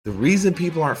The reason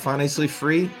people aren't financially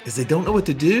free is they don't know what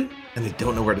to do and they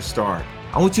don't know where to start.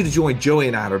 I want you to join Joey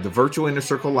and I at the Virtual Inner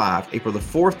Circle Live, April the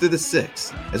 4th through the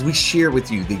 6th, as we share with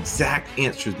you the exact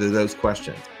answers to those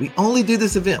questions. We only do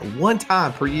this event one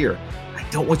time per year. I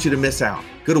don't want you to miss out.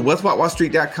 Go to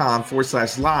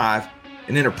wealthwatchwallstreet.com/live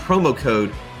and enter promo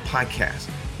code podcast.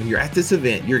 When you're at this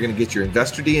event, you're going to get your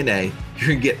investor DNA. You're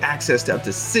going to get access to up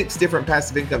to 6 different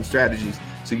passive income strategies.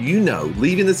 So you know,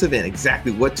 leaving this event,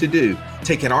 exactly what to do,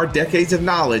 taking our decades of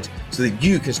knowledge so that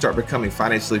you can start becoming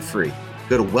financially free.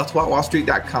 Go to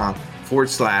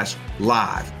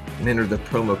wealthwatchwallstreet.com/live and enter the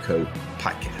promo code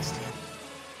podcast.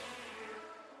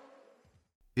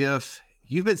 If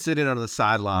you've been sitting on the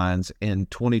sidelines in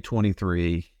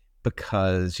 2023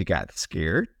 because you got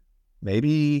scared,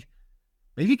 maybe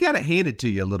you got it handed to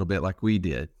you a little bit like we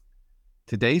did.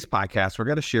 Today's podcast, we're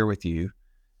going to share with you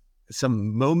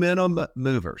some momentum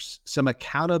movers, some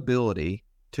accountability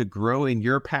to growing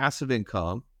your passive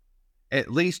income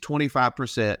at least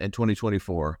 25% in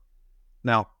 2024.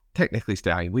 Now, technically,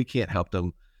 Stallion, we can't help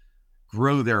them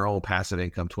grow their own passive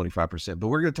income 25%, but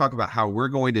we're going to talk about how we're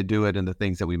going to do it and the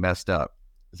things that we messed up.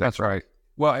 That's right.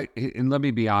 Well, and let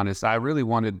me be honest, I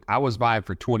was vying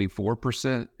for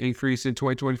 24% increase in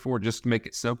 2024 just to make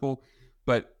it simple,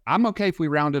 but I'm okay if we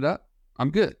round it up. I'm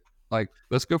good. Like,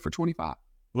 let's go for 25.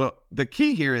 Well, the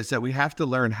key here is that we have to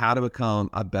learn how to become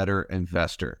a better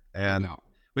investor. And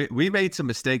we made some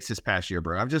mistakes this past year,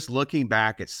 bro. I'm just looking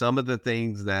back at some of the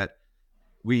things that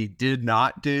we did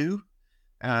not do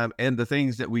and the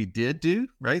things that we did do,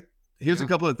 right? Here's a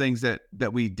couple of things that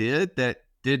we did that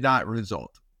did not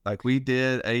result. Like we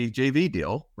did a JV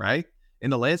deal, right? In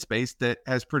the land space that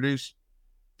has produced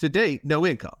to date no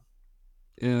income.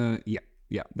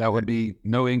 Yeah, that would be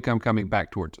no income coming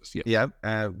back towards us. Yes.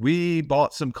 Yeah. We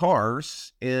bought some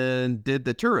cars and did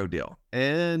the Turo deal.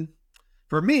 And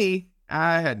for me,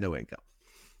 I had no income.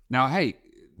 Now, hey,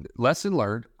 lesson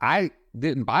learned. I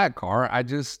didn't buy a car. I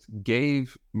just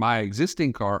gave my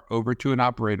existing car over to an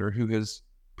operator who has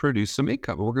produced some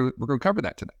income. We're going to cover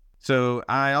that today. So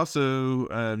I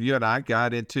also, you and I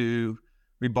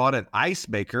we bought an ice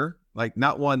maker. Like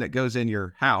not one that goes in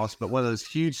your house, but one of those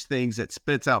huge things that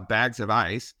spits out bags of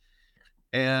ice.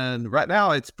 And right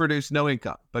now it's produced no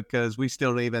income because we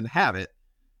still don't even have it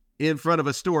in front of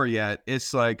a store yet.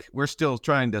 It's like we're still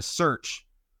trying to search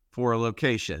for a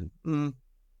location.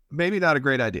 Maybe not a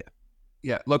great idea.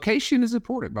 Yeah, location is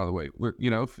important, by the way.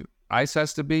 Ice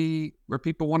has to be where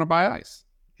people want to buy ice.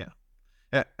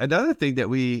 Yeah. Another thing that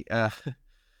we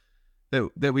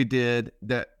that we did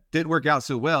that didn't work out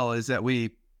so well is that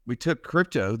we took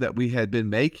crypto that we had been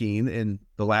making in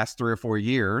the last 3 or 4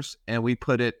 years and we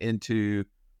put it into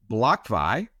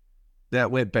BlockFi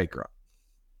that went bankrupt.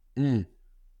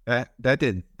 That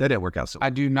didn't work out so well. I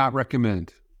do not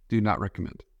recommend.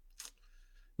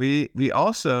 We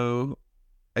also,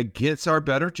 against our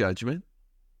better judgment,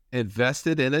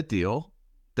 invested in a deal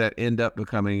that ended up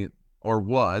becoming, I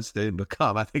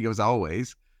think it was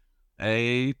always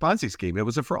a Ponzi scheme. It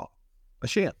was a fraud, a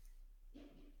sham.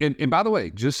 And by the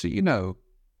way, just so you know,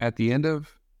 at the end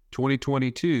of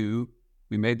 2022,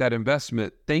 we made that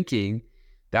investment thinking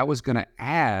that was going to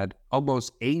add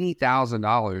almost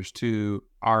 $80,000 to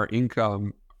our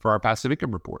income for our passive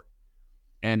income report.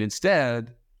 And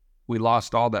instead, we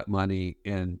lost all that money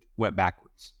and went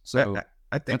backwards. So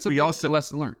I think that's a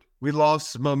lesson learned. We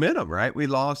lost momentum, right? We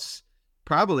lost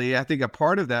probably, I think a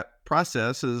part of that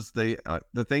process is the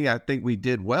thing I think we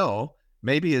did well,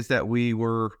 maybe is that we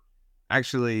were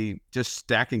actually just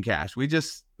stacking cash. We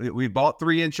bought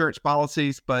 3 insurance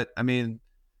policies, but I mean,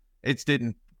 it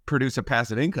didn't produce a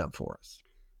passive income for us.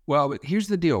 Well, but here's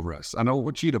the deal, Russ. I don't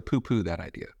want you to poo-poo that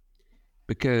idea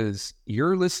because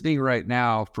you're listening right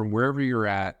now from wherever you're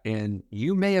at, and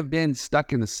you may have been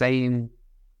stuck in the same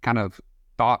kind of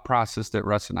thought process that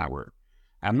Russ and I were.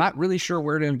 I'm not really sure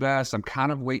where to invest. I'm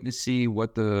kind of waiting to see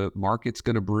what the market's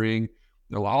going to bring.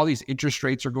 All these interest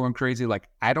rates are going crazy. Like,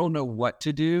 I don't know what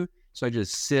to do. So I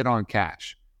just sit on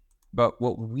cash. But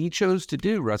what we chose to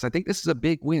do, Russ, I think this is a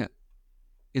big win,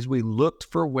 is we looked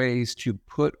for ways to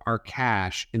put our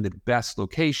cash in the best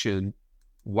location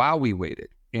while we waited.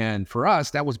 And for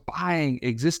us, that was buying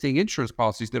existing insurance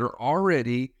policies that are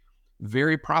already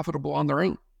very profitable on their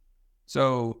own.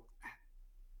 So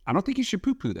I don't think you should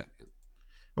poo-poo that.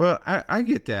 Well, I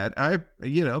get that.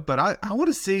 But I want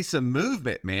to see some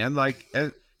movement, man. Like,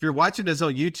 if you're watching this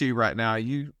on YouTube right now,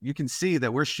 you can see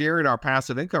that we're sharing our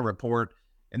passive income report.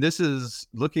 And this is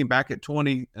looking back at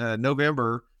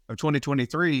November of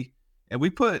 2023. And we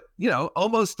put,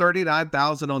 almost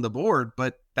 39,000 on the board.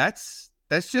 But that's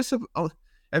just,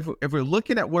 if we're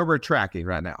looking at where we're tracking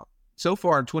right now, so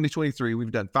far in 2023, we've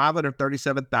done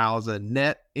 537,000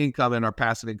 net income in our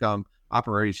passive income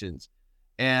operations.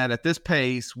 And at this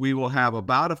pace, we will have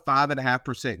about a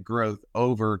 5.5% growth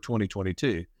over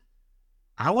 2022.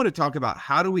 I want to talk about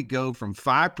how do we go from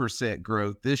 5%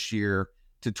 growth this year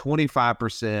to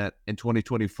 25% in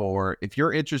 2024. If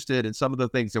you're interested in some of the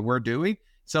things that we're doing,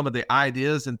 some of the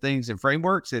ideas and things and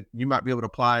frameworks that you might be able to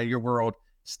apply in your world,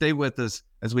 stay with us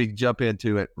as we jump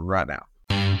into it right now.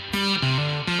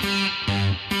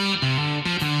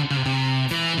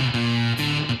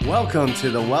 Welcome to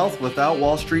the Wealth Without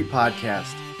Wall Street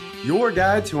podcast, your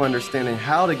guide to understanding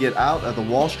how to get out of the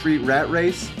Wall Street rat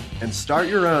race and start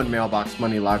your own mailbox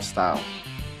money lifestyle.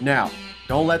 Now,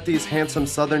 don't let these handsome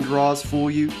Southern draws fool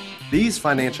you. These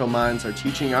financial minds are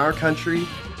teaching our country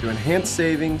to enhance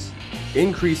savings,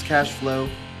 increase cash flow,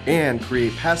 and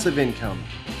create passive income,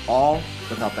 all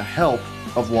without the help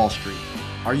of Wall Street.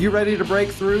 Are you ready to break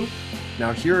through?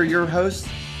 Now here are your hosts,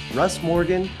 Russ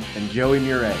Morgan and Joey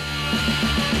Murray.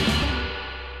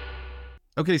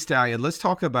 Okay, Stallion, let's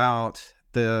talk about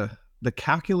the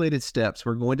calculated steps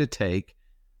we're going to take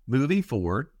moving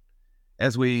forward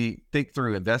as we think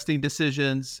through investing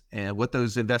decisions and what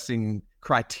those investing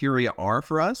criteria are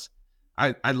for us.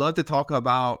 I'd love to talk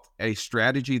about a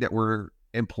strategy that we're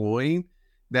employing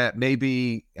that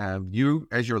maybe you,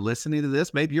 as you're listening to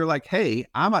this, maybe you're like, hey,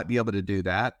 I might be able to do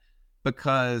that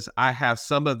because I have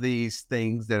some of these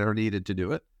things that are needed to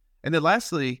do it. And then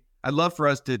lastly, I'd love for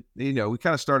us to, we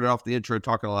kind of started off the intro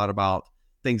talking a lot about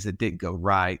things that didn't go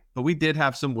right, but we did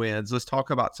have some wins. Let's talk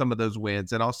about some of those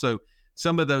wins and also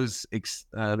some of those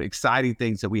exciting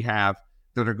things that we have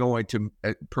that are going to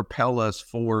propel us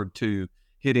forward to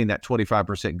hitting that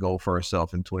 25% goal for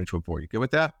ourselves in 2024. You good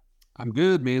with that? I'm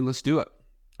good, man. Let's do it.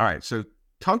 All right. So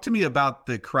talk to me about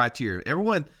the criteria.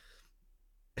 Everyone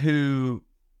who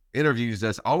interviews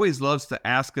us always loves to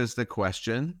ask us the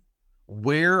question,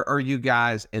 where are you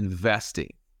guys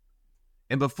investing?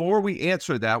 And before we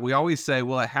answer that, we always say,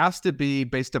 well, it has to be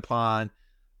based upon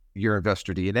your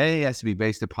investor DNA. It has to be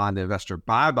based upon the investor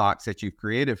buy box that you've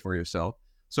created for yourself.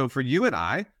 So for you and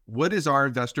I, what is our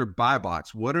investor buy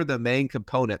box? What are the main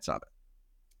components of it?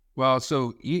 Well,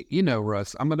 so,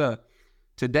 Russ,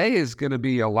 today is going to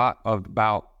be a lot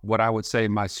about what I would say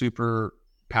my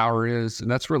superpower is,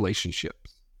 and that's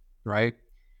relationships, right?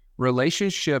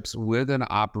 Relationships with an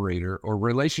operator or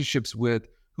relationships with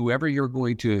whoever you're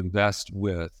going to invest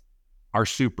with are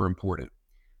super important.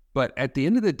 But at the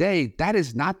end of the day, that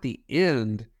is not the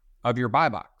end of your buy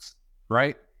box,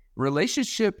 right?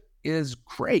 Relationship is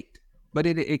great, but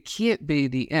it can't be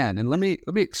the end. And let me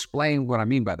explain what I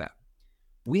mean by that.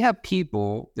 We have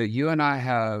people that you and I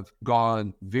have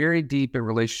gone very deep in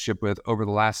relationship with over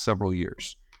the last several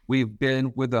years. We've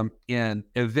been with them in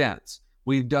events.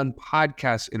 We've done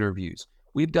podcast interviews.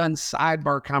 We've done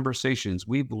sidebar conversations.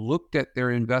 We've looked at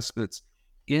their investments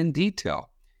in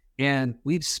detail, and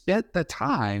we've spent the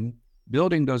time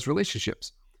building those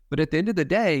relationships. But at the end of the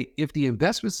day, if the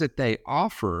investments that they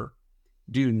offer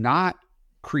do not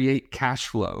create cash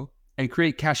flow and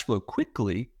create cash flow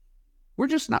quickly,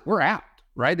 we're out,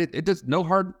 right? It does no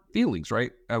hard feelings,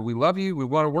 right? We love you. We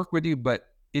want to work with you, but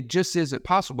it just isn't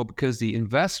possible because the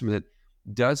investment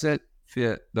doesn't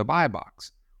fit the buy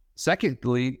box.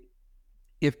 Secondly,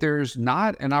 if there's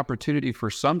not an opportunity for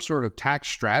some sort of tax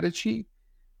strategy,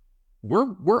 we're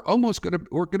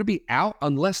going to be out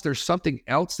unless there's something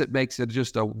else that makes it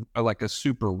just like a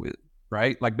super win,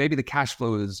 right? Like maybe the cash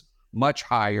flow is much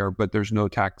higher, but there's no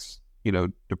tax,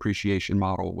 depreciation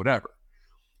model, whatever.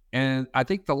 And I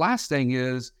think the last thing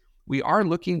is we are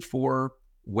looking for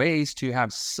ways to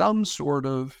have some sort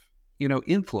of,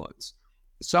 influence,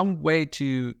 some way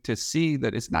to see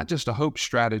that it's not just a hope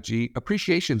strategy.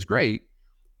 Appreciation's great,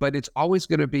 but it's always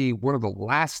going to be one of the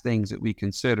last things that we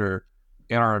consider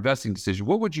in our investing decision.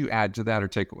 What would you add to that or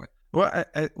take away? Well,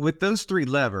 with those three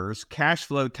levers, cash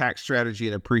flow, tax strategy,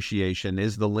 and appreciation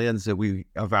is the lens that we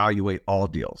evaluate all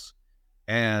deals.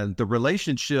 And the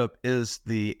relationship is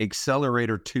the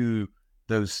accelerator to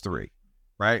those three,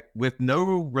 right? With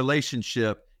no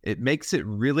relationship, it makes it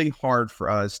really hard for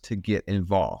us to get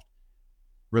involved.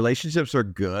 Relationships are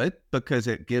good because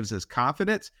it gives us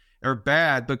confidence, or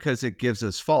bad because it gives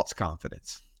us false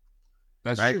confidence.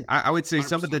 That's right. true. I would say 100%.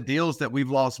 Some of the deals that we've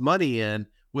lost money in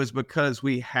was because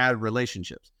we had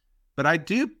relationships. But I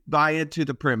do buy into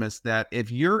the premise that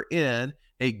if you're in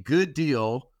a good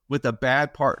deal with a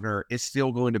bad partner, it's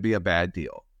still going to be a bad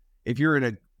deal. If you're in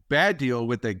a bad deal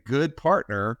with a good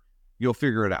partner, you'll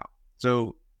figure it out.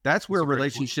 So that's where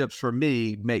relationships for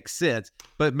me make sense,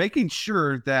 but making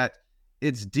sure that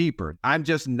it's deeper. I'm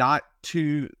just not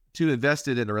to to invest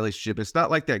it in a relationship. It's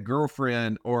not like that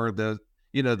girlfriend or the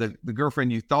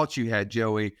girlfriend you thought you had,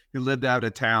 Joey, who lived out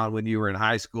of town when you were in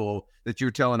high school that you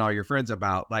were telling all your friends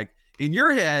about. Like in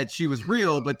your head, she was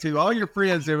real, but to all your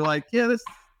friends, they were like, yeah, it's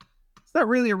not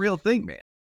really a real thing, man.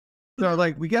 So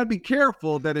like, we got to be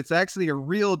careful that it's actually a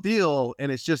real deal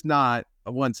and it's just not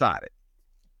a one-sided.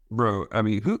 Bro, I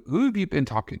mean, who have you been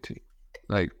talking to?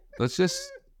 Like,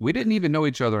 we didn't even know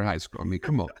each other in high school. I mean,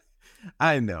 come on.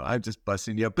 I know, I'm just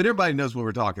busting you up, but everybody knows what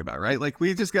we're talking about, right? Like,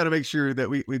 we just got to make sure that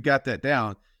we've got that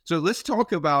down. So let's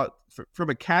talk about, from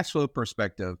a cash flow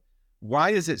perspective, why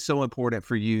is it so important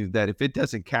for you that if it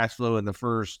doesn't cash flow in the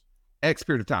first X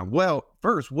period of time? Well,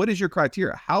 first, what is your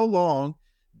criteria? How long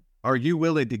are you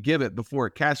willing to give it before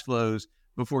it cash flows,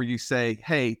 before you say,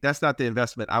 hey, that's not the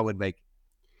investment I would make?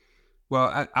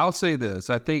 Well, I'll say this.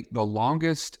 I think the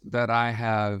longest that I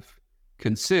have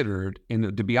considered,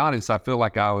 and to be honest, I feel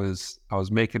like I was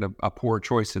making a poor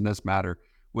choice in this matter,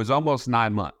 was almost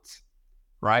 9 months,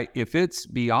 right? If it's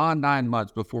beyond 9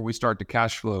 months before we start to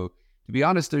cash flow, to be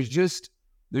honest,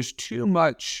 there's too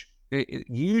much.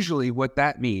 Usually what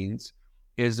that means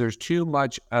is there's too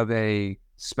much of a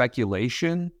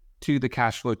speculation to the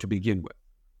cash flow to begin with,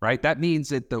 right? That means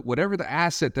that whatever the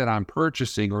asset that I'm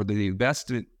purchasing or the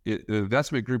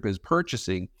investment group is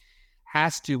purchasing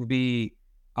has to be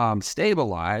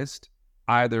stabilized,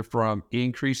 either from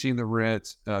increasing the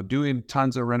rents, doing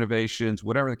tons of renovations,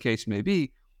 whatever the case may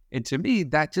be. And to me,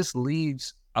 that just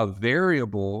leaves a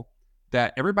variable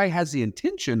that everybody has the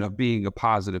intention of being a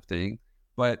positive thing,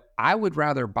 but I would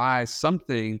rather buy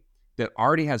something that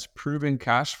already has proven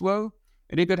cash flow.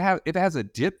 And if it has a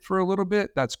dip for a little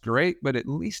bit, that's great, but at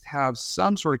least have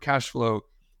some sort of cash flow.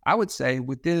 I would say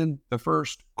within the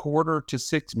first quarter to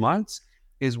 6 months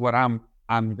is what I'm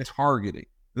targeting.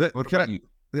 Let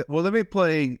me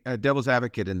play devil's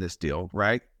advocate in this deal,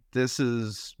 right? This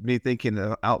is me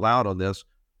thinking out loud on this.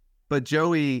 But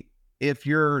Joey, if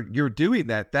you're doing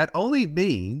that, that only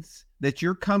means that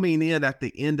you're coming in at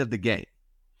the end of the game,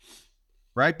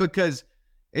 right? Because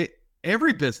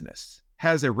every business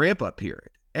has a ramp up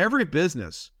period. Every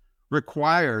business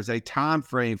requires a time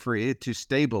frame for it to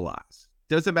stabilize.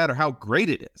 Doesn't matter how great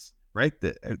it is, right?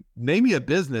 Name me a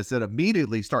business that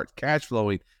immediately starts cash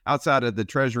flowing outside of the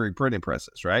treasury printing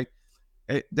presses, right?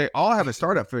 They all have a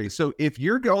startup phase. So if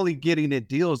you're only getting in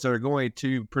deals that are going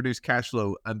to produce cash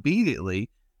flow immediately,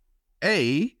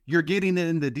 you're getting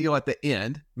in the deal at the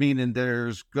end, meaning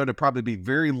there's going to probably be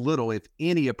very little, if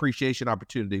any, appreciation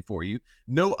opportunity for you.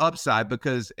 No upside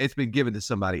because it's been given to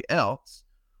somebody else.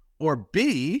 Or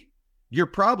B, you're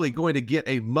probably going to get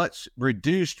a much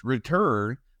reduced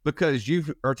return because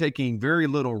you are taking very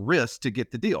little risk to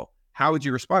get the deal. How would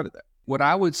you respond to that? What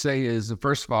I would say is,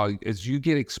 first of all, as you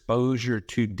get exposure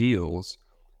to deals,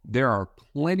 there are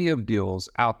plenty of deals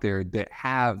out there that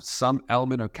have some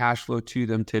element of cash flow to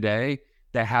them today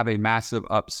that have a massive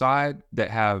upside, that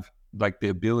have like the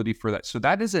ability for that. So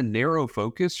that is a narrow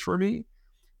focus for me.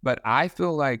 But I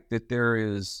feel like that there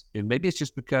is, and maybe it's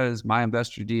just because my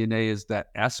investor DNA is that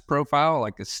S profile,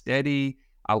 like a steady,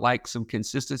 I like some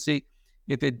consistency.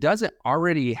 If it doesn't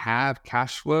already have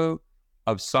cash flow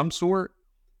of some sort,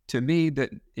 to me, that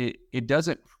it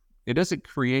doesn't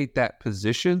create that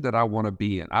position that I want to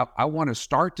be in. I want to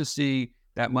start to see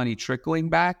that money trickling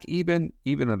back, even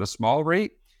at a small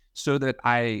rate, so that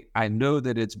I know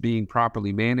that it's being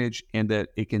properly managed and that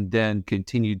it can then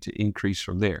continue to increase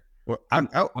from there. Well,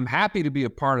 I'm happy to be a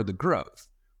part of the growth,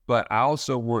 but I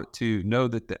also want to know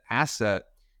that the asset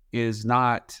is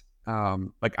not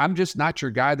like, I'm just not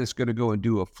your guy that's going to go and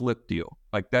do a flip deal.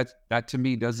 Like that to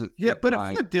me doesn't. Yeah, but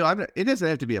a flip deal, it doesn't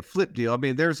have to be a flip deal. I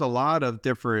mean, there's a lot of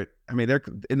different, they're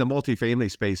in the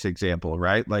multifamily space example,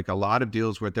 right? Like a lot of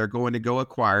deals where they're going to go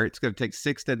acquire, it's going to take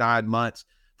 6 to 9 months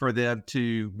for them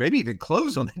to maybe even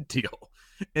close on the deal.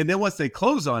 And then once they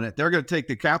close on it, they're going to take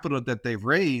the capital that they've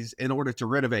raised in order to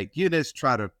renovate units,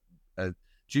 try to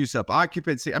juice up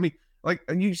occupancy. Like,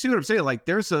 and you see what I'm saying? Like,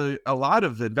 there's a lot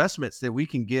of investments that we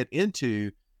can get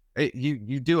into.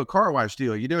 You do a car wash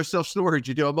deal, you do a self-storage,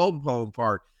 you do a mobile home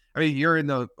park. You're in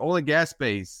the oil and gas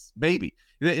space, maybe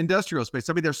the industrial space.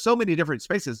 There's so many different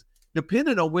spaces.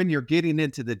 Depending on when you're getting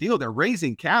into the deal, they're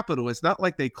raising capital. It's not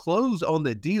like they close on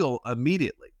the deal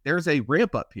immediately. There's a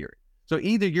ramp up period. So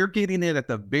either you're getting in at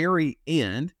the very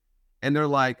end and they're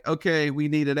like, okay, we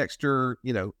need an extra,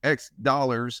 X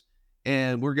dollars,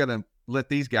 and we're going to let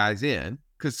these guys in,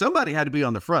 because somebody had to be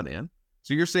on the front end.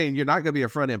 So you're saying you're not going to be a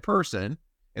front end person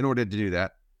in order to do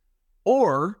that.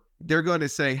 Or they're going to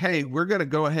say, hey, we're going to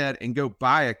go ahead and go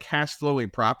buy a cash flowing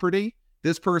property.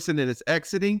 This person that is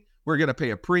exiting, we're going to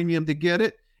pay a premium to get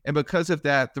it. And because of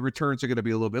that, the returns are going to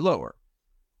be a little bit lower.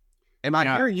 Am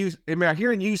I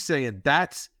hearing you saying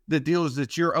that's the deals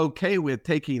that you're okay with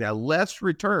taking a less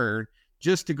return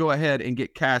just to go ahead and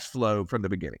get cash flow from the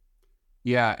beginning?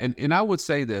 Yeah. And I would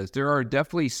say this, there are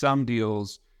definitely some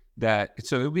deals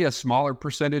so it would be a smaller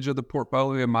percentage of the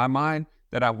portfolio in my mind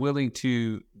that I'm willing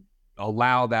to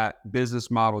allow that business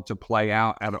model to play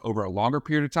out over a longer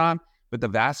period of time. But the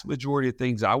vast majority of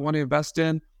things I want to invest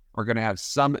in are going to have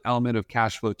some element of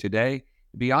cash flow today.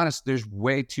 To be honest, there's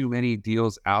way too many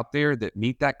deals out there that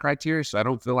meet that criteria. So I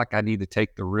don't feel like I need to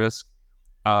take the risk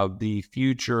of the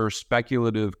future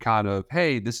speculative kind of,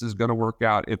 hey, this is going to work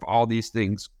out if all these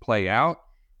things play out.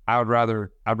 I'd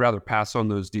rather pass on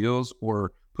those deals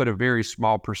or put a very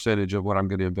small percentage of what I'm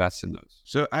going to invest in those.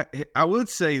 So I would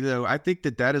say, though, I think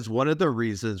that is one of the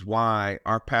reasons why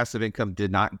our passive income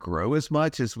did not grow as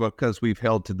much, is because we've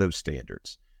held to those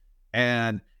standards.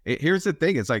 And here's the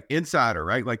thing. It's like insider,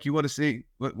 right? Like, you want to see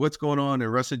what's going on in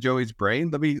Russ and Joey's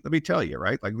brain. Let me tell you,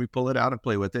 right? Like, we pull it out and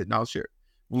play with it, and I'll share.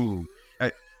 Ooh,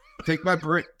 take my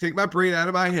brain out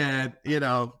of my head. You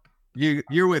know,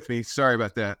 you're with me. Sorry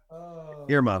about that.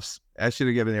 Earmuffs. I should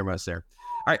have given earmuffs there.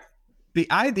 All right. The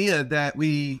idea that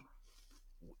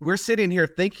we're sitting here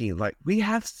thinking like we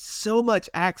have so much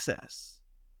access.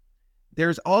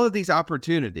 There's all of these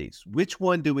opportunities. Which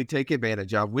one do we take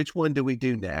advantage of? Which one do we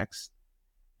do next?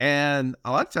 And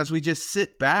a lot of times we just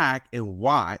sit back and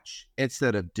watch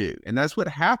instead of do. And that's what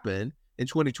happened in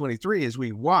 2023 is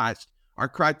we watched. Our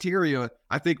criteria,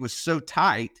 I think, was so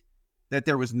tight that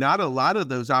there was not a lot of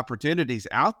those opportunities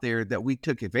out there that we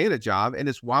took advantage of. And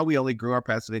it's why we only grew our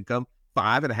passive income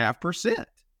 5.5%.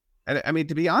 And I mean,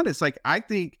 to be honest, like, I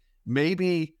think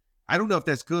maybe, I don't know if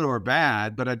that's good or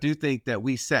bad, but I do think that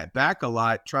we sat back a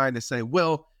lot trying to say,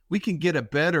 well, we can get a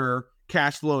better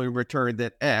cash flowing return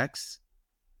than X.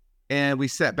 And we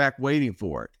sat back waiting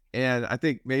for it. And I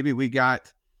think maybe we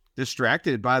got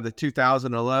distracted by the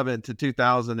 2011 to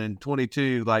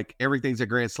 2022, like everything's a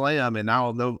grand slam. And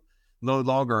now no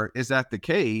longer is that the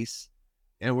case.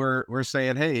 And we're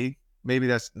saying, hey, maybe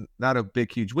that's not a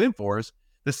big, huge win for us.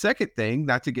 The second thing,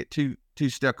 not to get too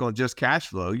stuck on just cash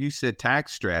flow, you said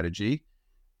tax strategy.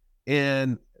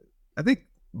 And I think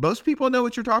most people know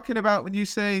what you're talking about when you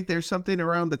say there's something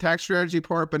around the tax strategy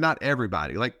part, but not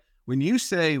everybody. Like, when you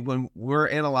say, when we're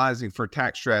analyzing for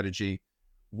tax strategy,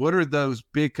 what are those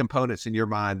big components in your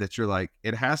mind that you're like,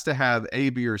 it has to have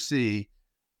A, B, or C,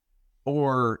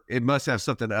 or it must have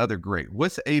something other great?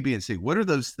 What's A, B, and C? What are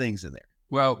those things in there?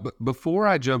 Well, before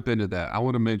I jump into that, I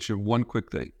want to mention one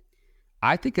quick thing.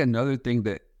 I think another thing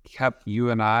that kept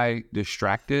you and I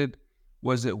distracted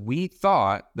was that we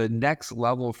thought the next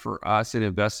level for us in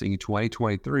investing in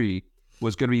 2023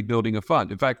 was going to be building a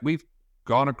fund. In fact, we've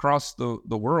gone across the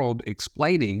world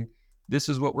explaining this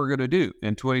is what we're going to do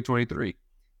in 2023.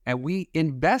 And we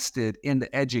invested in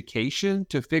the education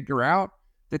to figure out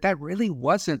that really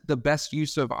wasn't the best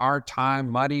use of our time,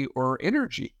 money, or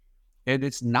energy. And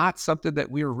it's not something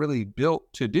that we were really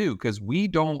built to do, because we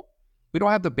don't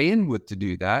have the bandwidth to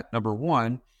do that, number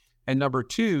one. And number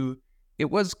two, it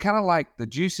was kind of like the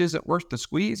juice isn't worth the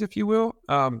squeeze, if you will.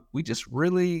 We just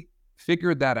really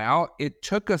figured that out. It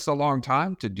took us a long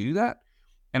time to do that.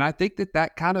 And I think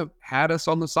that kind of had us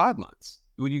on the sidelines.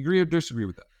 Would you agree or disagree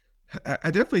with that?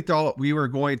 I definitely thought we were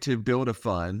going to build a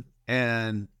fund,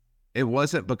 and it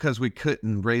wasn't because we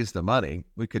couldn't raise the money.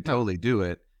 We could totally do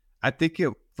it. I think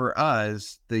for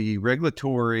us, the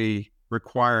regulatory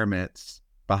requirements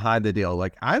behind the deal,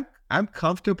 like I'm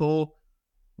comfortable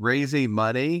raising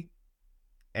money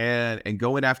and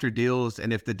going after deals.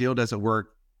 And if the deal doesn't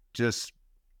work,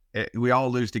 we all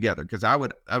lose together. Cause I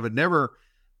would never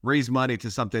raise money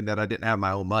to something that I didn't have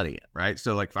my own money in. Right.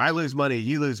 So like, if I lose money,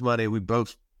 you lose money, we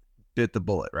both bit the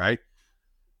bullet. Right.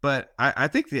 But I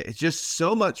think that it's just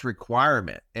so much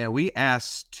requirement. And we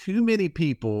ask too many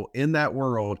people in that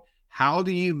world, how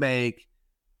do you make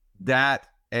that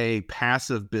a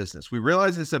passive business? We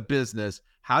realize it's a business.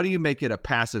 How do you make it a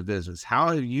passive business?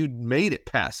 How have you made it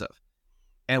passive?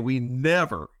 And we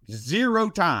never, 0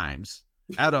 times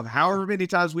out of however many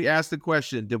times we asked the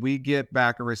question, did we get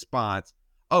back a response?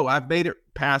 Oh, I've made it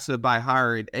passive by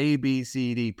hiring A, B,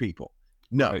 C, D people.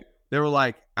 No, right. They were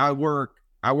like, I work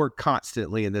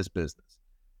constantly in this business.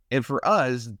 And for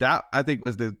us, that I think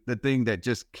was the thing that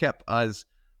just kept us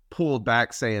pulled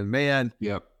back, saying, man,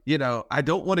 yep. You know, I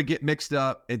don't want to get mixed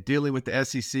up in dealing with the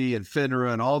SEC and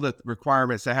FINRA and all the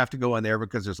requirements that have to go in there,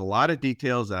 because there's a lot of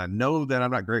details, and I know that I'm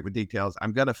not great with details.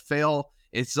 I'm going to fail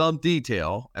in some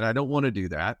detail, and I don't want to do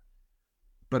that.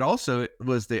 But also, it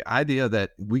was the idea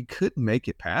that we couldn't make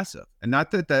it passive, and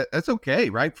not that's okay,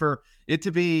 right? For it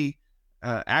to be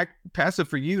passive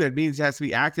for you, that means it has to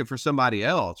be active for somebody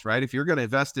else, right? If you're going to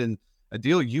invest in a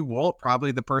deal, you want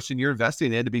probably the person you're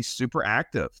investing in to be super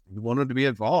active. You want them to be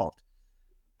involved.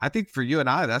 I think for you and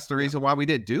I, that's the reason why we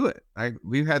didn't do it.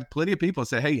 We've had plenty of people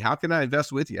say, hey, how can I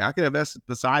invest with you? How can I invest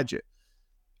beside you?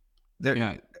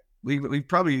 We've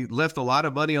probably left a lot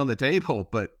of money on the table,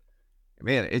 but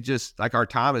man, it just like our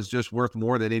time is just worth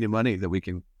more than any money that we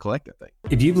can collect, I think.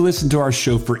 If you've listened to our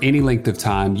show for any length of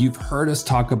time, you've heard us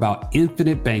talk about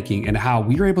infinite banking and how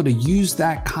we were able to use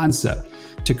that concept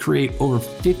to create over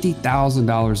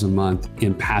 $50,000 a month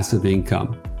in passive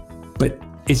income. But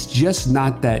it's just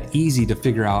not that easy to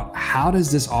figure out, how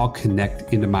does this all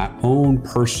connect into my own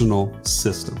personal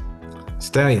system?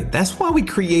 Stallion, that's why we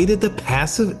created the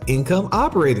Passive Income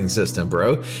Operating System,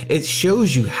 bro. It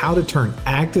shows you how to turn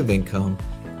active income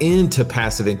into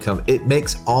passive income. It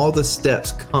makes all the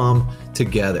steps come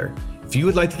together. If you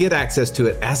would like to get access to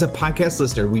it as a podcast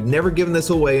listener, we've never given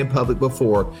this away in public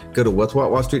before, go to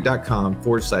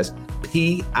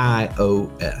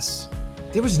what'swhatwallstreet.com/PIOS.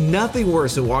 There was nothing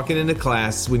worse than walking into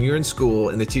class when you're in school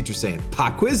and the teacher saying,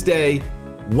 pop quiz day.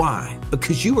 Why?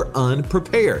 Because you were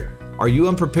unprepared. Are you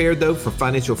unprepared though for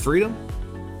financial freedom?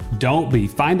 Don't be.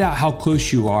 Find out how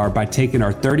close you are by taking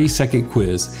our 30-second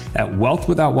quiz at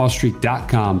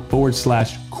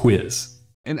wealthwithoutwallstreet.com/quiz.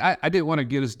 And I didn't want to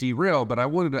get us derailed, but I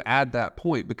wanted to add that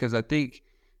point because I think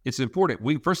it's important.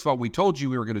 First of all, we told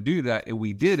you we were going to do that and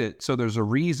we did it. So there's a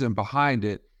reason behind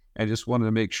it. I just wanted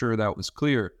to make sure that was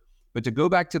clear. But to go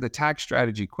back to the tax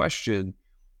strategy question,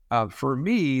 for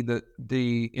me,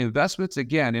 the investments,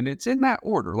 again, and it's in that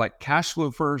order, like cash flow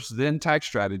first, then tax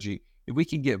strategy. If we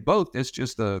can get both, it's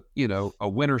just a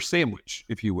winner sandwich,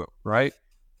 if you will, right?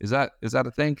 Is that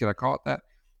a thing? Can I call it that?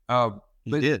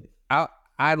 You did.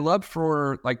 I'd love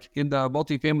for, like, in the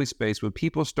multifamily space, when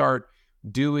people start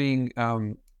doing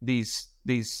these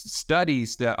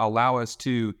studies that allow us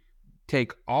to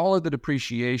take all of the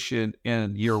depreciation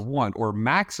in year one or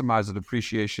maximize the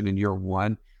depreciation in year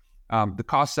one, the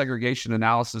cost segregation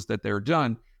analysis that they're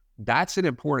done, that's an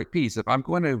important piece. If I'm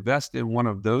going to invest in one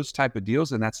of those type of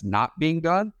deals and that's not being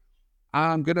done,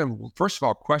 I'm going to, first of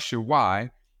all, question why.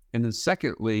 And then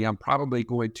secondly, I'm probably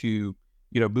going to,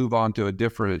 move on to a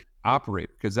different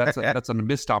operator because that's a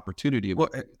missed opportunity. Well,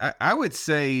 I would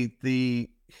say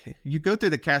you go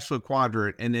through the cash flow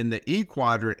quadrant, and in the E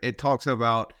quadrant, it talks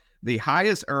about the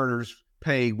highest earners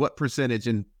pay what percentage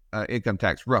in income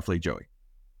tax, roughly, Joey?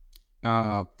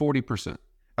 40%.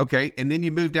 Okay. And then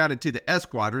you move down into the S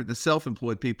quadrant, the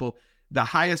self-employed people, the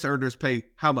highest earners pay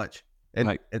how much? And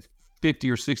like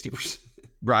 50 or 60%.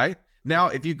 Right. Now,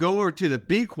 if you go over to the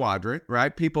B quadrant,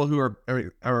 right, people who are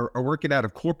working out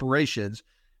of corporations,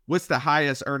 what's the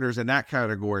highest earners in that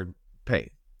category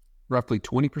pay? Roughly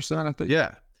 20%, I think.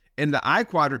 Yeah. In the I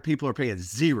quadrant, people are paying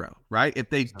zero, right? If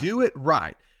they do it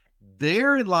right,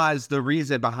 therein lies the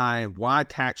reason behind why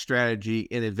tax strategy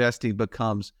and investing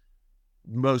becomes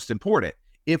most important.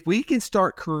 If we can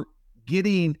start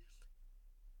getting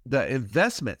the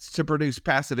investments to produce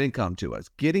passive income to us,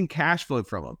 getting cash flow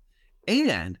from them,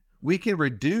 and we can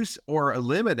reduce or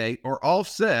eliminate or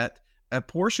offset a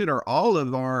portion or all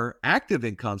of our active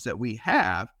incomes that we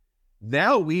have,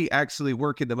 now we actually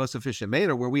work in the most efficient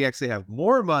manner where we actually have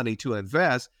more money to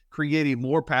invest, creating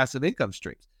more passive income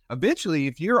streams. Eventually,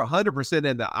 if you're 100%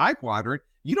 in the I quadrant,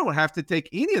 you don't have to take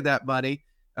any of that money.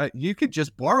 You could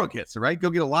just borrow against it, right? Go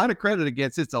get a line of credit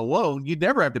against it. It's a loan. You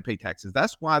never have to pay taxes.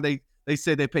 That's why they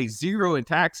say they pay zero in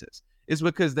taxes, is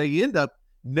because they end up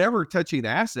never touching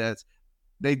assets.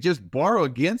 They just borrow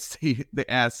against the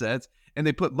assets, and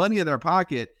they put money in their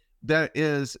pocket that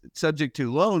is subject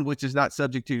to loan, which is not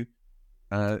subject to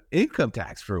income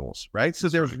tax rules, right? So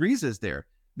there's reasons there.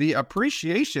 The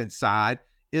appreciation side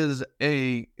is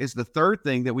the third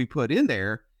thing that we put in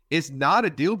there. It's not a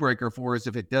deal breaker for us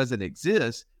if it doesn't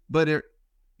exist, but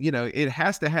it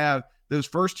has to have those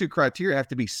first two criteria have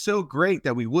to be so great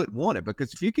that we wouldn't want it.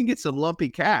 Because if you can get some lumpy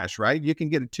cash, right, you can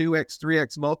get a 2x,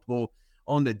 3x multiple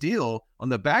on the deal on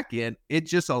the back end. It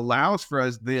just allows for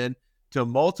us then to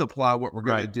multiply what we're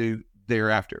going to do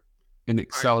thereafter and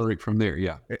accelerate from there.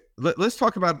 Yeah. Let's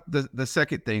talk about the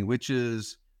second thing, which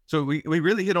is, so we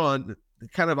really hit on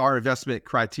kind of our investment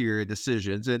criteria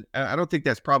decisions. And I don't think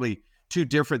that's probably too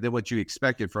different than what you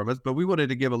expected from us, but we wanted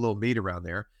to give a little meat around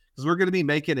there because we're going to be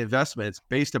making investments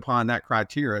based upon that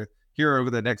criteria here over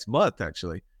the next month,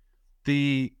 actually.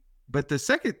 But the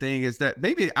second thing is that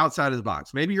maybe outside of the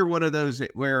box, maybe you're one of those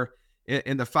where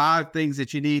in the 5 things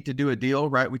that you need to do a deal,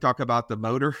 right? We talk about the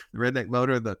motor, the redneck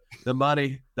motor, the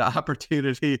money, the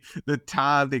opportunity, the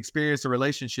time, the experience, the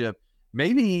relationship.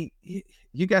 Maybe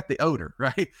you got the odor,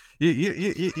 right?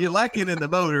 You're lacking in the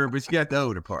motor, but you got the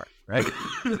odor part, right?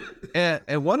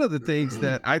 and one of the things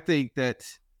that I think that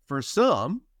for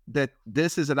some that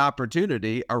this is an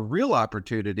opportunity, a real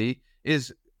opportunity,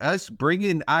 is us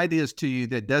bringing ideas to you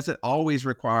that doesn't always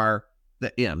require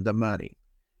the money.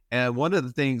 And one of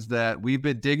the things that we've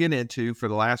been digging into for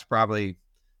the last probably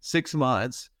 6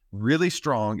 months, really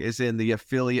strong, is in the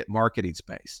affiliate marketing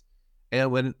space. And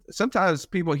when sometimes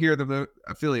people hear the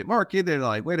affiliate market, they're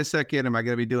like, wait a second, am I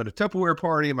going to be doing a Tupperware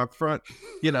party in my front,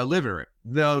 living room?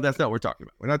 No, that's not what we're talking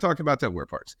about. We're not talking about Tupperware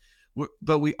parties.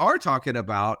 But we are talking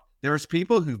about there's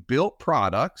people who've built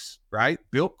products, right?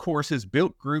 Built courses,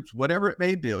 built groups, whatever it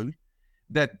may be,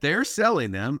 that they're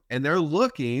selling them, and they're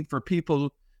looking for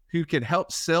people who can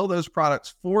help sell those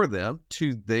products for them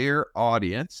to their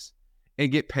audience and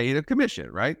get paid a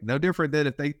commission, right? No different than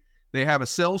if they have a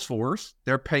sales force,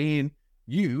 they're paying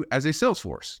you as a sales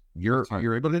force. You're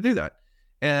able to do that.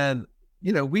 And,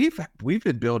 we've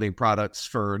been building products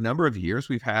for a number of years.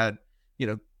 We've had,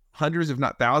 hundreds, if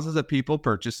not thousands of people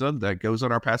purchase them. That goes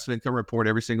on our passive income report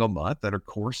every single month that are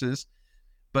courses.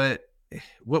 But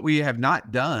what we have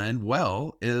not done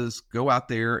well is go out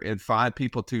there and find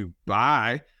people to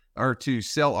buy or to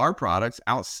sell our products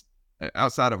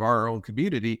outside of our own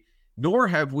community, nor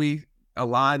have we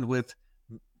aligned with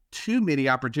too many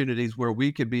opportunities where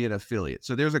we could be an affiliate.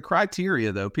 So there's a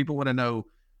criteria, though. People want to know,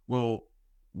 well,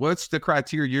 what's the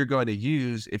criteria you're going to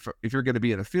use if you're going to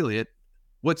be an affiliate?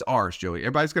 What's ours, Joey?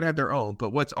 Everybody's going to have their own,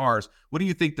 but what's ours? What do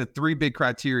you think the 3 big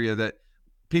criteria that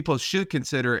people should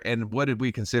consider, and what did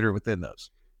we consider within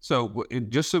those? So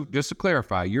just to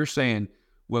clarify, you're saying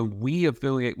when we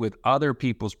affiliate with other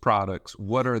people's products,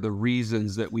 what are the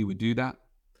reasons that we would do that?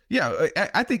 Yeah,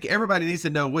 I think everybody needs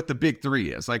to know what the big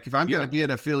 3 is. Like, if I'm going to be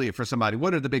an affiliate for somebody,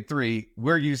 what are the big 3?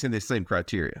 We're using the same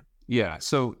criteria. Yeah.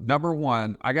 So number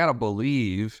 1, I got to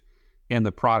believe in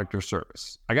the product or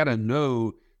service. I got to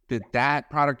know that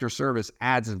product or service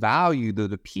adds value to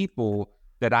the people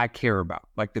that I care about.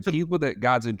 Like the people that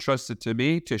God's entrusted to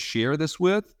me to share this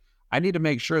with, I need to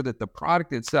make sure that the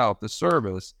product itself, the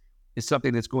service, is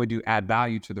something that's going to add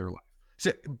value to their life.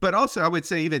 So, but also, I would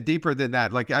say even deeper than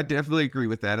that. Like, I definitely agree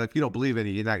with that. If you don't believe in it,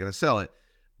 you're not going to sell it.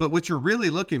 But what you're really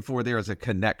looking for there is a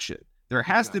connection. There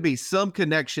has to be some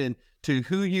connection to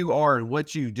who you are and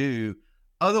what you do.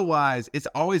 Otherwise, it's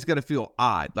always going to feel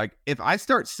odd. Like, if I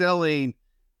start selling,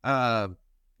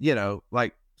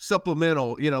 like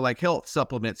supplemental, like health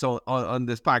supplements on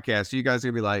this podcast, you guys are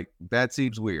going to be like, that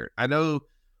seems weird. I know,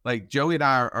 like, Joey and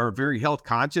I are very health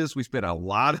conscious. We spend a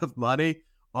lot of money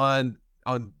on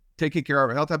taking care of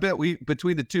our health. I bet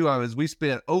between the two of us, we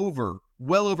spent well over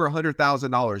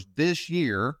 $100,000 this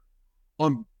year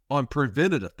on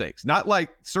preventative things, not like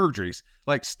surgeries,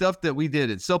 like stuff that we did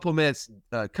in supplements,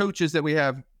 coaches that we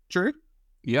have. True?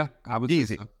 Yeah, I would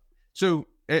easy. say so.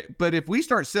 But if we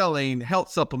start selling health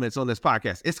supplements on this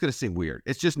podcast, it's going to seem weird.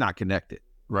 It's just not connected.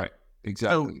 Right.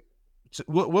 Exactly. So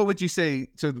what would you say?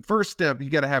 So the first step, you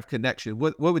got to have connection.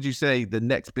 What would you say the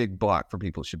next big block for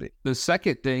people should be? The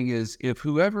second thing is, if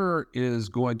whoever is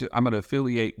I'm going to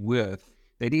affiliate with,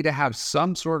 they need to have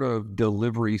some sort of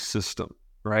delivery system,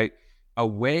 right? A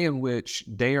way in which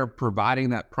they are providing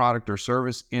that product or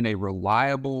service in a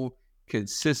reliable,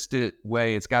 consistent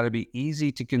way. It's got to be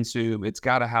easy to consume. It's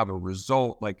got to have a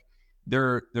result. Like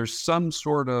there's some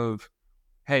sort of,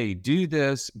 hey, do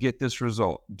this, get this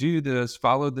result. Do this,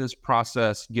 follow this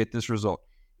process, get this result.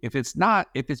 If it's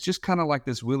just kind of like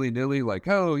this willy-nilly, like,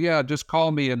 oh yeah, just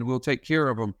call me and we'll take care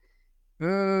of them.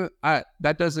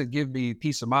 That doesn't give me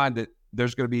peace of mind that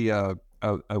there's going to be a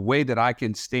way that I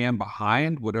can stand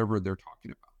behind whatever they're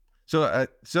talking about. So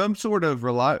some sort of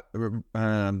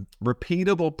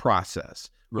repeatable process,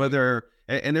 whether,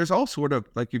 and there's all sort of,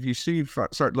 like, if you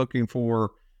start looking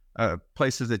for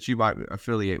places that you might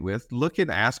affiliate with, look and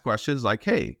ask questions like,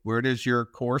 hey, where does your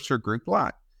course or group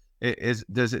lie?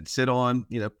 Does it sit on,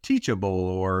 Teachable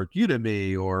or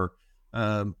Udemy or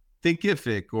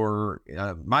Thinkific or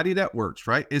Mighty Networks,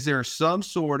 right? Is there some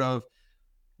sort of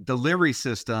delivery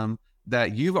system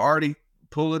that you've already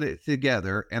pulled it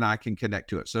together and I can connect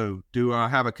to it? So do I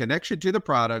have a connection to the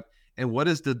product, and what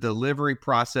does the delivery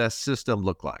process system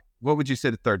look like? What would you say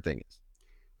the third thing is?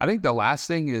 I think the last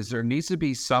thing is there needs to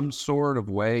be some sort of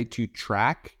way to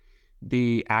track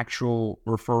the actual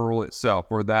referral itself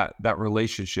or that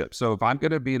relationship. So if I'm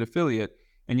going to be an affiliate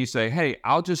and you say, hey,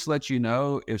 I'll just let you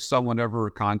know if someone ever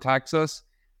contacts us.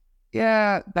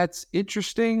 Yeah, that's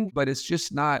interesting, but it's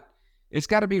just not, it's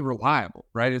got to be reliable,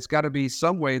 right? It's got to be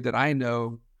some way that I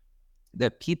know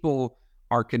that people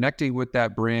are connecting with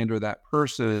that brand or that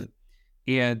person,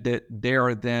 and that they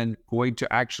are then going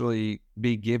to actually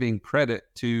be giving credit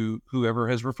to whoever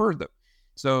has referred them.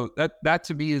 So that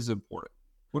to me is important.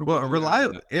 Well,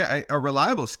 a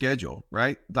reliable schedule,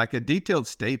 right? Like a detailed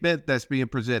statement that's being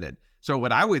presented. So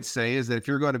what I would say is that if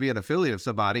you're going to be an affiliate of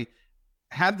somebody,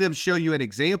 have them show you an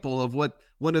example of what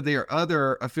one of their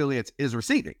other affiliates is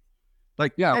receiving.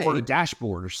 Like, hey, or a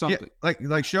dashboard or something. Yeah,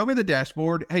 like show me the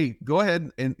dashboard. Hey, go ahead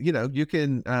and, you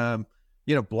can,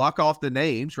 block off the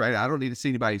names, right? I don't need to see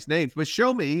anybody's names, but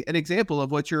show me an example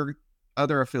of what your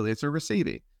other affiliates are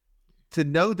receiving, to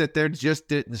know that they just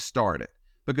didn't start it,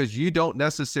 because you don't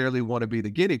necessarily want to be the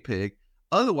guinea pig.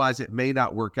 Otherwise, it may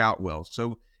not work out well.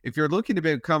 So if you're looking to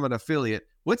become an affiliate,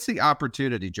 what's the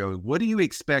opportunity, Joey? What do you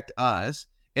expect us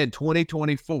in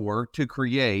 2024 to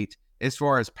create as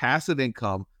far as passive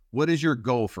income? What is your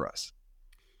goal for us?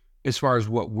 As far as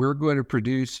what we're going to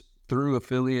produce through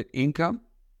affiliate income?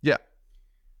 Yeah.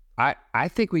 I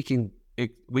think we can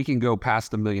go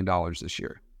past $1 million this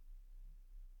year.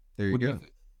 There you go.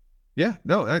 Yeah,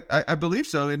 no, I believe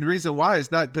so. And the reason why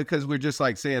is not because we're just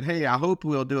like saying, hey, I hope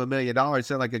we'll do $1 million.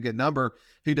 Sound like a good number.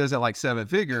 Who doesn't like 7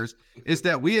 figures? Is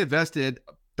that we invested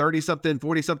 30-something,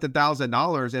 40-something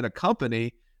 $1,000 in a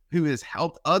company who has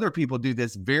helped other people do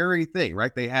this very thing,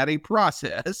 right? They had a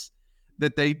process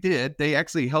that they did. They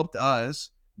actually helped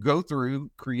us go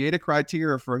through, create a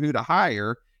criteria for who to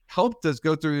hire, helped us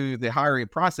go through the hiring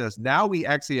process. Now we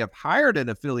actually have hired an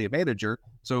affiliate manager.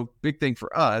 So big thing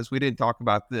for us. We didn't talk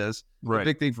about this. Right.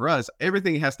 Big thing for us.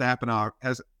 Everything has to happen.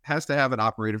 Has to have an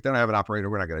operator. If they don't have an operator,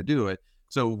 we're not going to do it.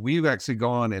 So we've actually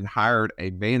gone and hired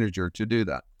a manager to do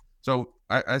that. So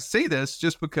I say this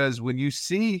just because when you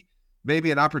see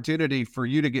maybe an opportunity for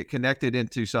you to get connected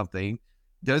into something,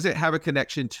 does it have a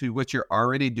connection to what you're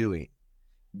already doing?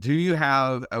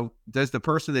 Does the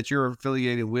person that you're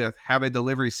affiliated with have a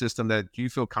delivery system that you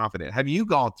feel confident? Have you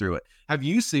gone through it? Have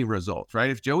you seen results, right?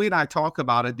 If Joey and I talk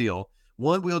about a deal,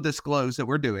 one, we'll disclose that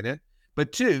we're doing it,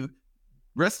 but two,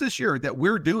 rest assured that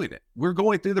we're doing it. We're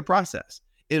going through the process.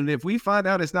 And if we find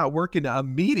out it's not working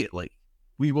immediately,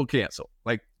 we will cancel.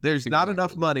 Like there's not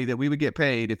enough money that we would get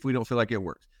paid if we don't feel like it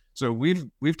works. So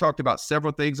we've talked about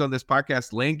several things on this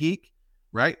podcast, Land Geek,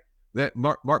 right? That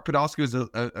Mark Podolsky is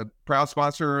a proud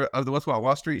sponsor of the What's Wild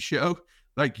Wall Street show.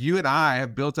 Like you and I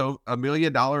have built a $1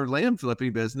 million land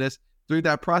flipping business through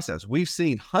that process. We've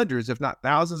seen hundreds, if not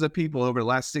thousands of people over the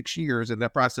last 6 years in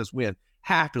that process win.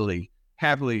 Happily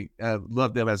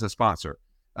love them as a sponsor.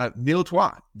 Neil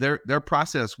Twa, their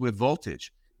process with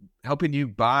Voltage, helping you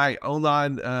buy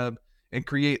online and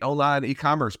create online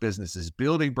e-commerce businesses,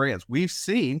 building brands. We've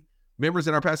seen members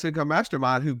in our Passive Income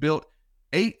Mastermind who built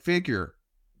 8-figure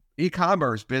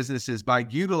e-commerce businesses by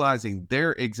utilizing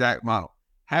their exact model.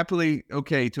 Happily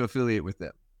okay to affiliate with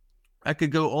them. I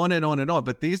could go on and on and on,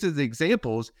 but these are the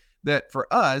examples that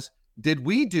for us, did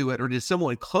we do it or did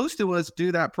someone close to us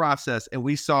do that process and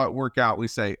we saw it work out? We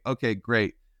say, okay,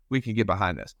 great, we can get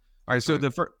behind this. All right, so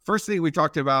the first thing we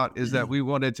talked about is that we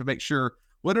wanted to make sure,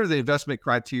 what are the investment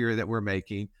criteria that we're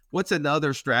making? What's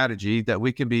another strategy that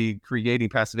we can be creating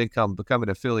passive income, become an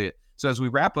affiliate? So as we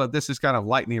wrap up, this is kind of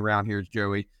lightning round here,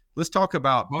 Joey. Let's talk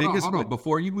about hold on.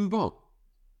 Before you move on.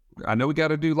 I know we got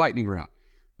to do lightning round,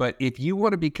 but if you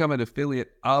want to become an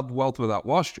affiliate of Wealth Without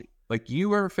Wall Street, like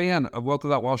you are a fan of Wealth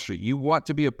Without Wall Street, you want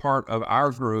to be a part of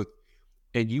our growth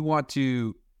and you want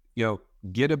to,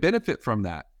 get a benefit from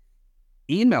that,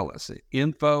 email us at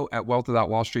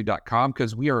info@wealthwithoutwallstreet.com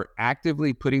because we are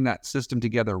actively putting that system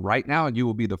together right now and you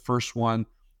will be the first one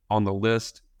on the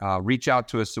list. Reach out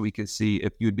to us so we can see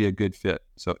if you'd be a good fit.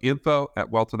 So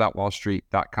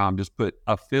info@wealthwithoutwallstreet.com. Just put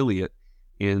affiliate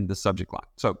in the subject line.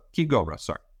 So keep going, Russ.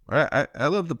 Sorry. All right. I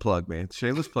love the plug, man.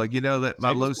 Shameless plug. You know that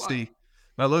my low C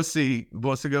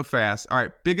wants to go fast. All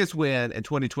right. Biggest win in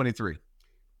 2023.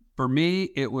 For me,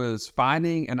 it was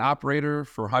finding an operator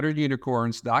for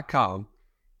 100unicorns.com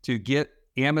to get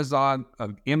Amazon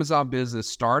business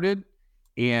started.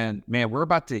 And man, we're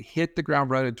about to hit the ground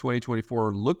running in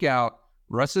 2024. Look out.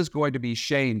 Russ is going to be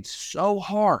shamed so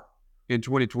hard in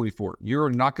 2024. You're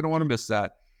not going to want to miss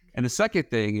that. And the second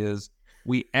thing is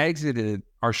we exited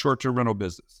our short-term rental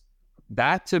business.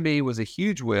 That to me was a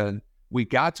huge win. We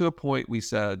got to a point we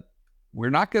said, we're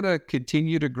not going to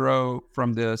continue to grow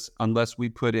from this unless we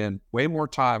put in way more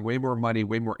time, way more money,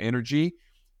 way more energy.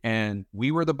 And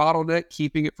we were the bottleneck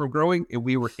keeping it from growing. And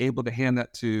we were able to hand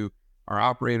that to our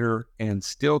operator and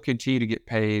still continue to get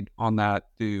paid on that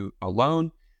through a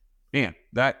loan. Man,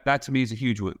 that to me is a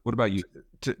huge win. What about you?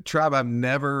 Tribe, I'm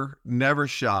never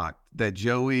shocked that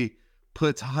Joey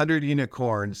puts 100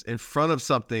 unicorns in front of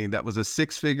something that was a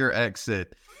 6-figure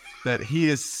exit, that he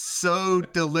is so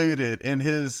deluded in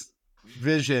his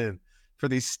vision for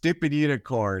these stupid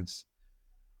unicorns.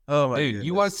 Oh my dude, goodness.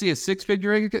 You want to see a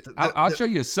 6-figure exit? I'll show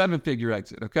you a 7-figure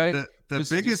exit, okay?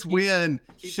 biggest win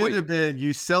should have been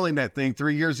you selling that thing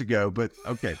 3 years ago, but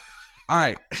okay. All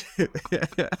right.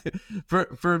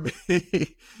 for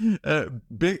me,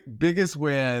 biggest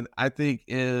win, I think,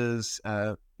 is,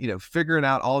 figuring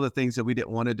out all the things that we didn't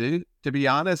want to do. To be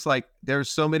honest, like there's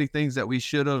so many things that we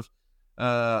should have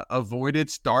avoided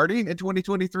starting in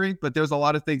 2023, but there's a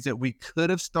lot of things that we could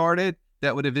have started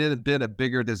that would have been a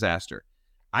bigger disaster.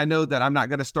 I know that I'm not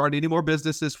going to start any more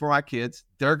businesses for my kids.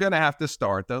 They're going to have to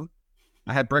start them.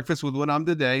 I had breakfast with one of them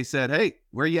today. He said, "Hey,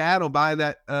 where you at? I'll buy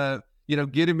that,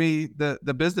 getting me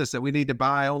the business that we need to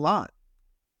buy online."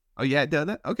 Oh, yeah, done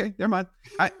it? Okay, never mind.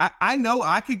 I know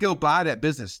I could go buy that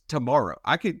business tomorrow.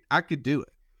 I could do it.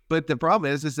 But the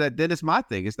problem is that then it's my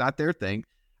thing. It's not their thing.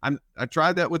 I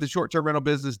tried that with the short-term rental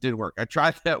business, didn't work. I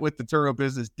tried that with the Turo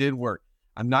business, didn't work.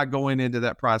 I'm not going into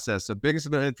that process. So biggest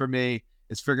win for me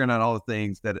is figuring out all the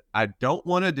things that I don't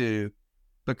want to do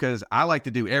because I like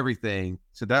to do everything.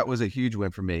 So that was a huge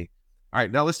win for me. All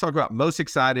right, now let's talk about most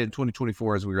excited in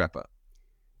 2024 as we wrap up.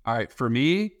 All right, for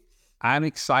me, I'm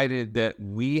excited that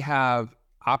we have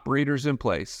operators in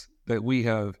place, that we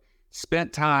have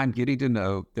spent time getting to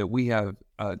know, that we have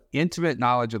intimate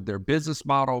knowledge of their business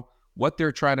model, what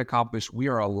they're trying to accomplish. We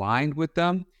are aligned with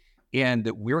them, and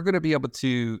that we're going to be able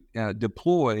to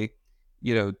deploy,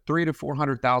 $300,000 to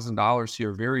 $400,000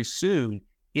 here very soon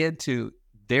into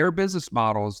their business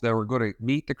models that are going to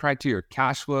meet the criteria,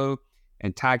 cash flow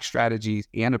and tax strategies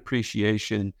and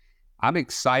appreciation. I'm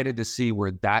excited to see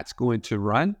where that's going to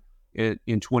run in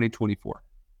 2024.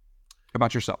 How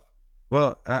about yourself?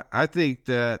 Well, I think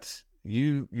that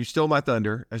you stole my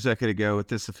thunder a second ago with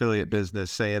this affiliate business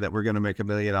saying that we're going to make $1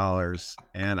 million.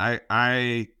 And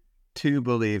I too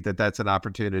believe that that's an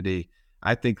opportunity.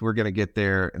 I think we're going to get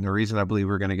there. And the reason I believe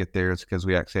we're going to get there is because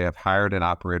we actually have hired an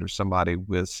operator, somebody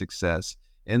with success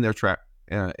in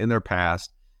their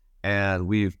past. And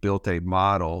we've built a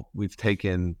model. We've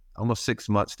taken almost 6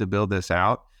 months to build this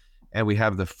out, and we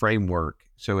have the framework.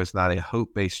 So it's not a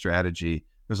hope-based strategy.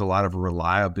 There's a lot of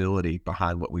reliability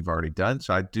behind what we've already done.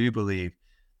 So I do believe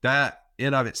that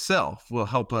in of itself will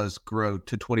help us grow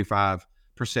to 25%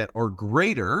 or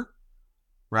greater,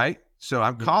 right? So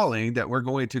I'm calling that we're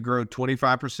going to grow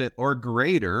 25% or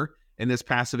greater in this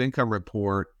passive income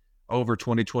report over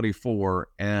 2024.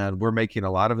 And we're making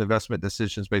a lot of investment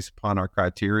decisions based upon our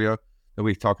criteria that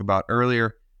we've talked about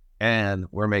earlier. And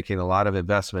we're making a lot of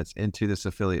investments into this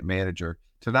affiliate manager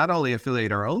to not only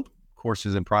affiliate our own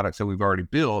courses and products that we've already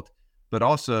built, but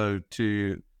also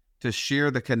to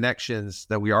share the connections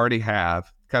that we already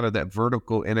have, kind of that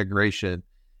vertical integration.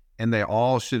 And they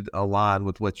all should align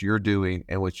with what you're doing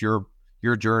and what your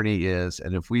journey is.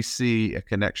 And if we see a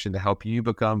connection to help you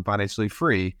become financially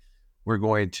free, we're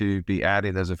going to be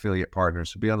adding those affiliate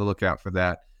partners. So be on the lookout for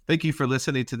that. Thank you for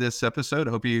listening to this episode.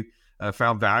 I hope you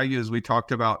found value as we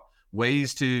talked about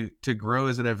ways to grow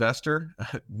as an investor,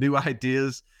 new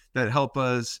ideas that help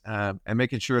us, and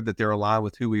making sure that they're aligned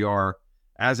with who we are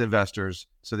as investors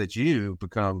so that you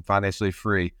become financially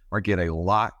free or get a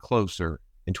lot closer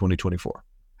in 2024.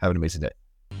 Have an amazing day.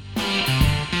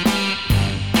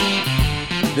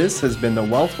 This has been the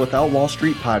Wealth Without Wall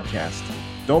Street podcast.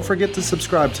 Don't forget to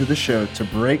subscribe to the show to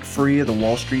break free of the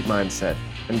Wall Street mindset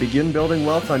and begin building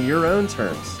wealth on your own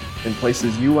terms in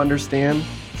places you understand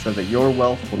so that your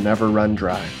wealth will never run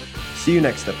dry. See you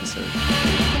next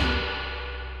episode.